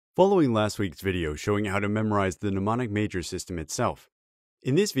Following last week's video showing how to memorize the mnemonic major system itself,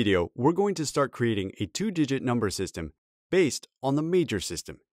 in this video we're going to start creating a two-digit number system based on the major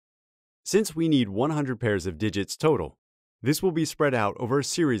system. Since we need 100 pairs of digits total, this will be spread out over a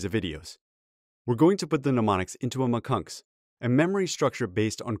series of videos. We're going to put the mnemonics into a Mccunks, a memory structure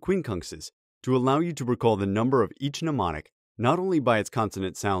based on quincunxes, to allow you to recall the number of each mnemonic not only by its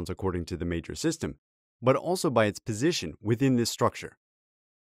consonant sounds according to the major system, but also by its position within this structure.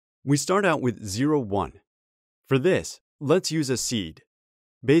 We start out with 0, 1. For this, let's use a seed.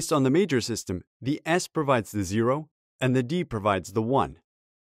 Based on the major system, the S provides the 0 and the D provides the 1.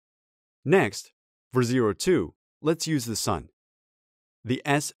 Next, for 0, 2, let's use the sun. The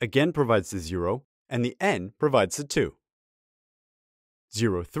S again provides the 0 and the N provides the 2.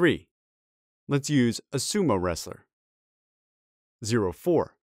 0, 3. Let's use a sumo wrestler. 0,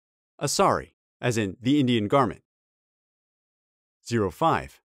 4. A sari, as in the Indian garment. 0,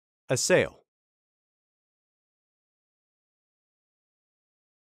 5. A sail.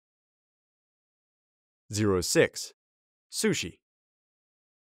 0, 6. Sushi.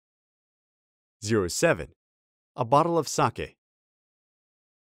 0, 7. A bottle of sake.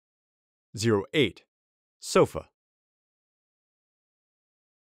 0, 8. Sofa.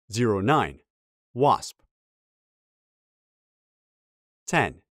 0, 9. Wasp.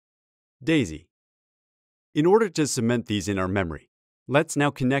 10. Daisy. In order to cement these in our memory, let's now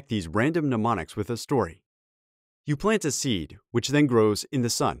connect these random mnemonics with a story. You plant a seed, which then grows in the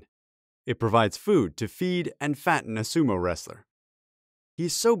sun. It provides food to feed and fatten a sumo wrestler.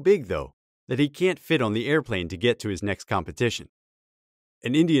 He's so big, though, that he can't fit on the airplane to get to his next competition.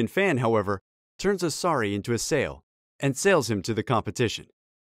 An Indian fan, however, turns a sari into a sail and sails him to the competition.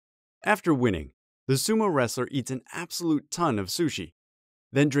 After winning, the sumo wrestler eats an absolute ton of sushi,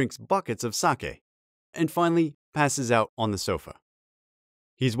 then drinks buckets of sake, and finally passes out on the sofa.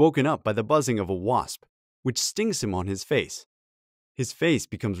 He's woken up by the buzzing of a wasp, which stings him on his face. His face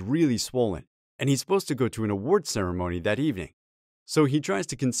becomes really swollen, and he's supposed to go to an award ceremony that evening. So he tries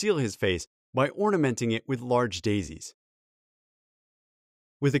to conceal his face by ornamenting it with large daisies.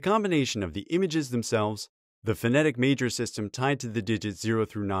 With a combination of the images themselves, the phonetic major system tied to the digits 0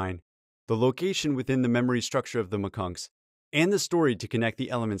 through 9, the location within the memory structure of the Mccunks, and the story to connect the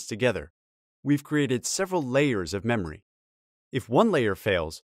elements together, we've created several layers of memory. If one layer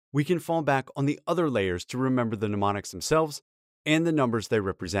fails, we can fall back on the other layers to remember the mnemonics themselves and the numbers they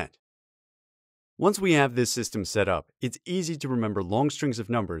represent. Once we have this system set up, it's easy to remember long strings of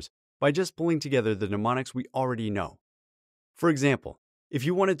numbers by just pulling together the mnemonics we already know. For example, if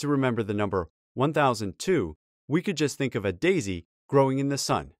you wanted to remember the number 1002, we could just think of a daisy growing in the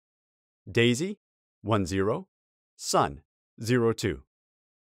sun. Daisy, 10, sun, 02.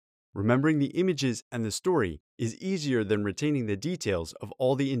 Remembering the images and the story is easier than retaining the details of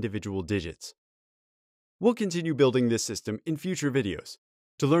all the individual digits. We'll continue building this system in future videos.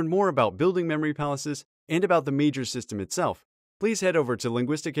 To learn more about building memory palaces and about the major system itself, please head over to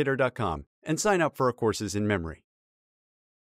Linguisticator.com and sign up for our courses in memory.